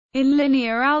In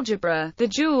linear algebra, the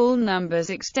dual numbers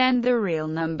extend the real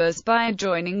numbers by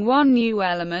adjoining one new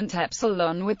element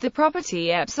epsilon with the property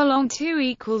epsilon2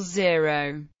 equals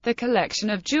 0. The collection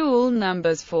of dual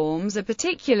numbers forms a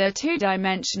particular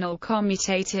two-dimensional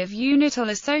commutative unital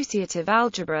associative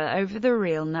algebra over the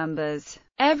real numbers.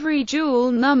 Every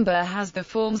dual number has the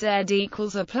form z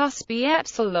equals a plus b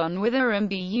epsilon with a and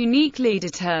b uniquely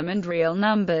determined real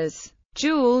numbers.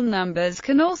 Dual numbers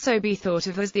can also be thought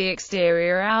of as the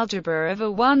exterior algebra of a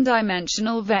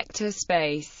one-dimensional vector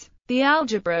space. The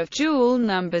algebra of dual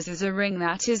numbers is a ring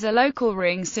that is a local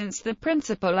ring since the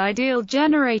principal ideal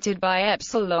generated by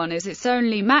epsilon is its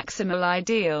only maximal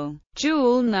ideal.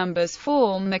 Dual numbers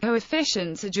form the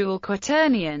coefficients of dual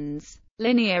quaternions.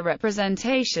 Linear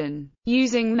representation.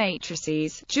 Using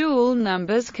matrices, dual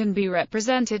numbers can be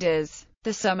represented as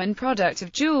the sum and product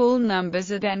of dual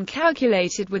numbers are then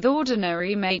calculated with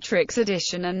ordinary matrix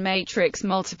addition and matrix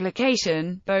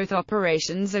multiplication. Both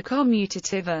operations are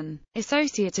commutative and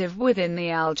associative within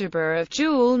the algebra of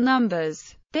dual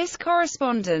numbers. This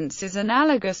correspondence is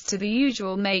analogous to the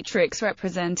usual matrix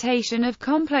representation of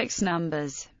complex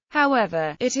numbers.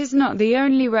 However, it is not the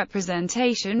only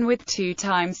representation with 2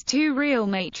 times 2 real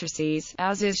matrices,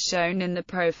 as is shown in the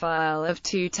profile of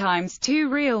 2 times 2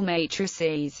 real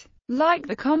matrices. Like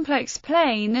the complex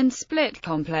plane and split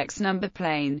complex number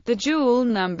plane, the dual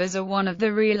numbers are one of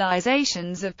the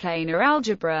realizations of planar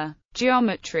algebra.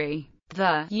 Geometry.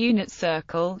 The unit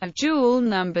circle of dual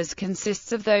numbers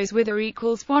consists of those with or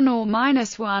equals 1 or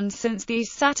minus 1 since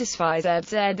these satisfy z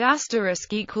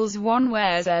asterisk equals 1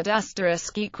 where z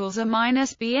asterisk equals a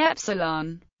minus b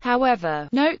epsilon. However,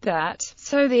 note that,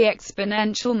 so the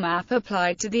exponential map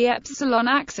applied to the epsilon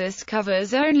axis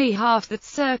covers only half the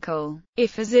circle.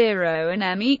 If a 0 and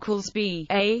m equals b,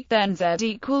 a, then z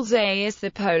equals a is the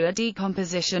polar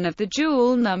decomposition of the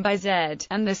dual number z,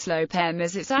 and the slope m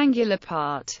is its angular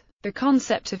part. The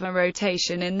concept of a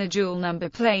rotation in the dual number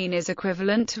plane is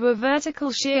equivalent to a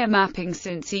vertical shear mapping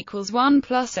since equals 1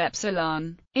 plus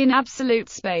epsilon. In absolute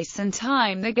space and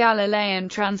time, the Galilean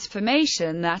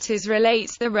transformation, that is,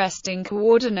 relates the resting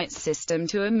coordinate system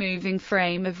to a moving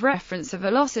frame of reference of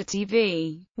velocity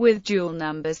v, with dual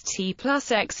numbers t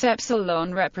plus x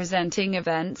epsilon representing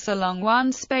events along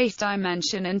one space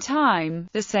dimension and time.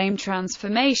 The same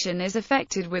transformation is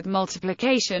effected with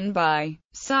multiplication by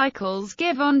cycles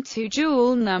give on two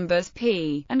dual numbers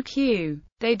p and q.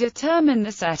 They determine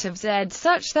the set of z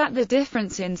such that the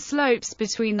difference in slopes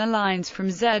between the lines from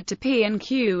z to p and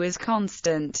q is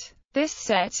constant. This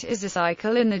set is a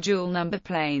cycle in the dual number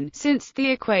plane, since the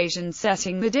equation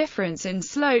setting the difference in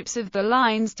slopes of the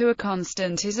lines to a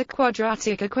constant is a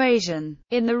quadratic equation.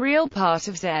 In the real part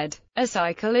of z, a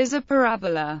cycle is a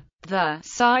parabola. The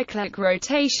cyclic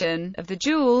rotation of the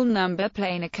dual number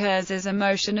plane occurs as a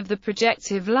motion of the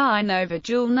projective line over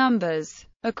dual numbers.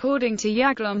 According to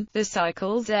Yaglom, the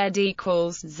cycle z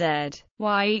equals z,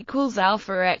 y equals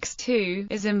alpha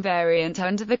x2 is invariant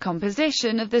under the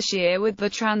composition of the shear with the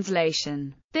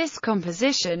translation. This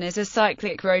composition is a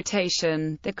cyclic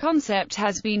rotation. The concept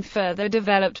has been further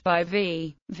developed by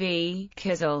V.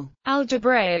 Kissel.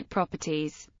 Algebraic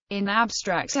properties. In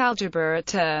abstract algebra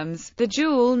terms, the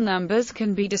dual numbers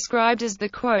can be described as the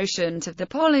quotient of the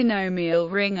polynomial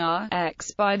ring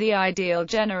Rx by the ideal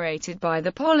generated by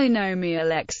the polynomial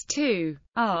x2,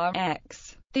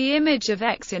 Rx. The image of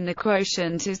x in the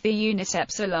quotient is the unit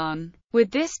epsilon.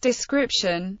 With this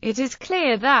description, it is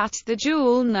clear that the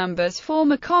dual numbers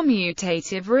form a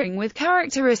commutative ring with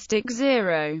characteristic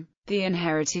 0. The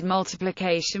inherited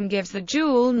multiplication gives the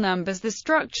dual numbers the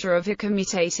structure of a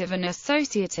commutative and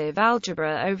associative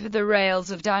algebra over the rails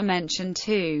of dimension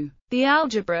 2. The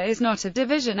algebra is not a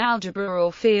division algebra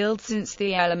or field since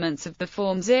the elements of the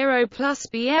form 0 plus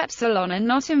b epsilon are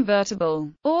not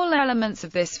invertible. All elements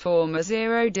of this form are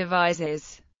 0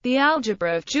 divisors. The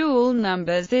algebra of dual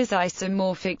numbers is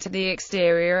isomorphic to the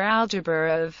exterior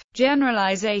algebra of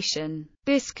generalization.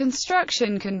 This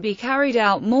construction can be carried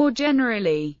out more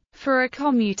generally. For a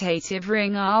commutative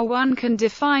ring R, one can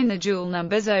define the dual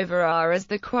numbers over R as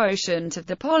the quotient of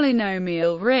the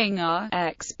polynomial ring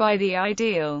Rx by the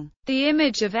ideal. The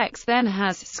image of x then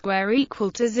has square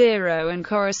equal to 0 and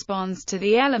corresponds to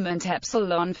the element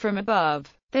epsilon from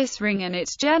above. This ring and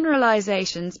its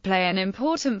generalizations play an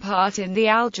important part in the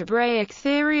algebraic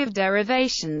theory of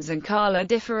derivations and Kähler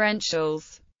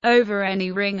differentials. over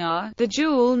any ring R. The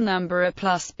dual number A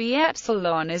plus B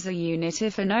epsilon is a unit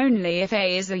if and only if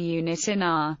A is a unit in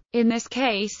R. In this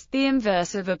case, the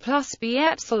inverse of A plus B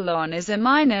epsilon is A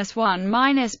minus 1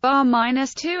 minus bar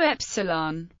minus 2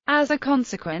 epsilon. As a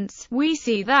consequence, we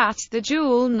see that the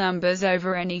dual numbers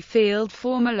over any field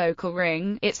form a local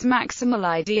ring, its maximal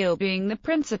ideal being the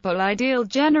principal ideal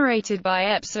generated by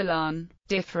epsilon.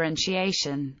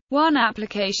 Differentiation. One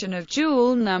application of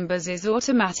dual numbers is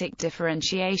automatic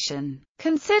differentiation.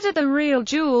 Consider the real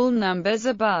dual numbers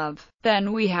above.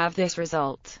 Then we have this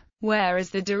result. Whereas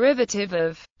the derivative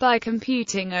of, by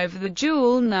computing over the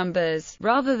dual numbers,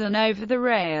 rather than over the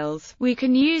rails, we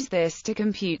can use this to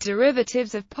compute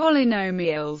derivatives of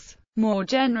polynomials. More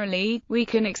generally, we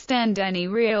can extend any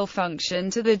real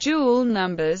function to the dual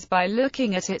numbers by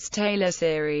looking at its Taylor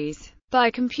series.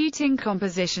 By computing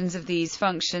compositions of these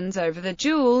functions over the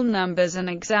dual numbers and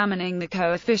examining the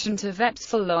coefficient of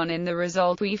epsilon in the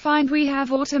result, we find we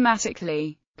have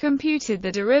automatically computed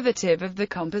the derivative of the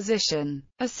composition.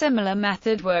 A similar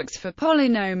method works for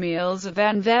polynomials of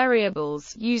n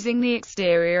variables, using the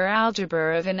exterior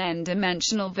algebra of an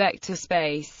n-dimensional vector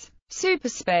space.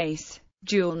 Superspace.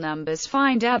 Dual numbers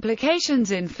find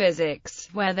applications in physics,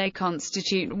 where they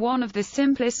constitute one of the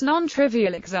simplest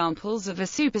non-trivial examples of a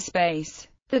superspace.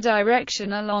 The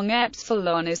direction along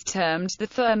epsilon is termed the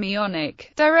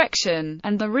fermionic direction,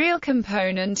 and the real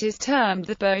component is termed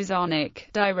the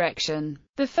bosonic direction.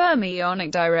 The fermionic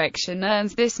direction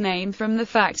earns this name from the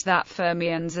fact that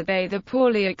fermions obey the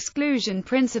Pauli exclusion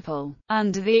principle.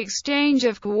 Under the exchange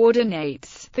of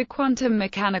coordinates, the quantum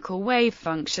mechanical wave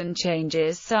function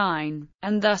changes sign,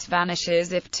 and thus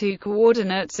vanishes if two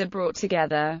coordinates are brought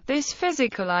together. This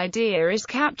physical idea is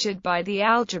captured by the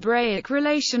algebraic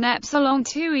relation epsilon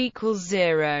 2 equals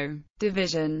 0.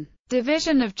 Division.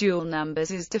 Division of dual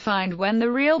numbers is defined when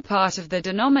the real part of the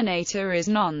denominator is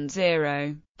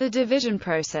non-zero. The division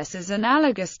process is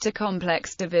analogous to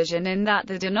complex division in that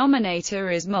the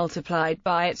denominator is multiplied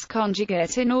by its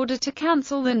conjugate in order to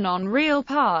cancel the non-real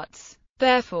parts.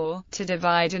 Therefore, to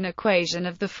divide an equation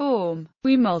of the form,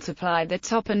 we multiply the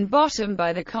top and bottom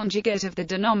by the conjugate of the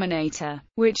denominator,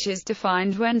 which is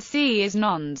defined when C is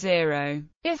non-zero.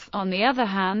 If, on the other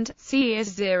hand, C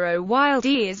is 0 while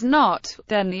D is not,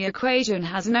 then the equation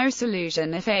has no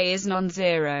solution if A is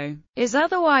non-zero, is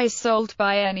otherwise solved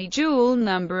by any dual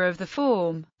number of the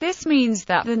form. This means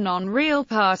that the non-real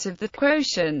part of the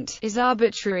quotient is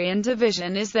arbitrary and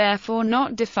division is therefore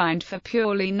not defined for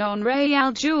purely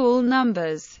non-real dual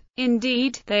numbers.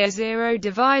 Indeed, they are zero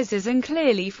divisors and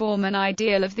clearly form an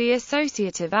ideal of the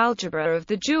associative algebra of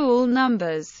the dual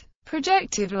numbers.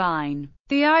 Projective line.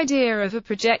 The idea of a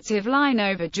projective line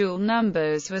over dual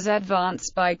numbers was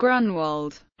advanced by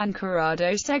Grunwald and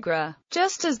Corrado-Segre.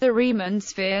 Just as the Riemann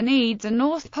sphere needs a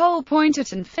north pole point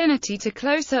at infinity to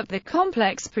close up the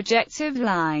complex projective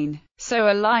line,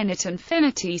 so a line at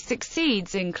infinity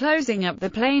succeeds in closing up the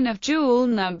plane of dual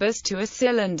numbers to a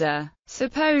cylinder.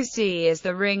 Suppose C is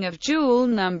the ring of dual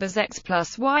numbers x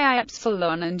plus y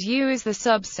epsilon and U is the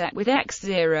subset with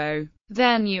x0.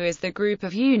 Then U is the group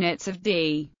of units of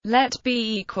D. Let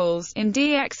B equals, in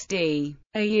dxd,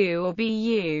 a U or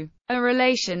BU. A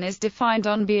relation is defined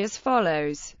on B as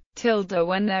follows. Tilde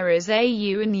when there is a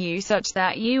U and U such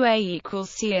that UA equals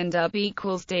C and UB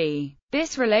equals D.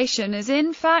 This relation is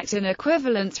in fact an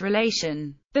equivalence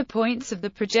relation. The points of the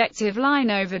projective line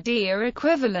over D are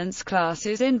equivalence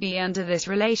classes in B under this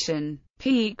relation.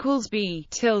 P equals B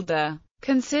tilde.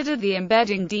 Consider the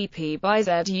embedding dP by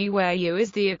ZU where U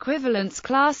is the equivalence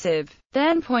class of,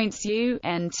 then points U,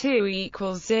 n2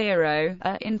 equals 0,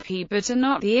 are in P but are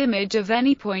not the image of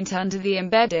any point under the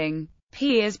embedding.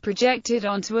 P is projected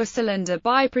onto a cylinder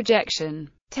by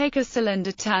projection. Take a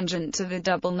cylinder tangent to the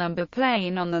double number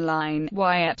plane on the line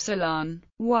y epsilon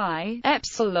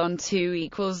 2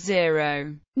 equals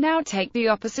 0. Now take the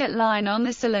opposite line on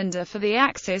the cylinder for the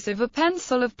axis of a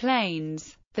pencil of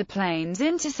planes. The planes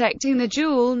intersecting the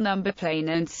dual number plane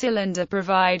and cylinder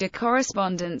provide a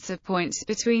correspondence of points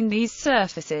between these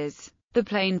surfaces. The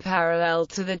plane parallel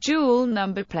to the dual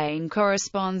number plane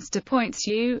corresponds to points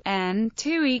U, n,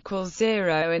 2 equals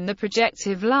 0 in the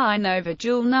projective line over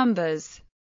dual numbers.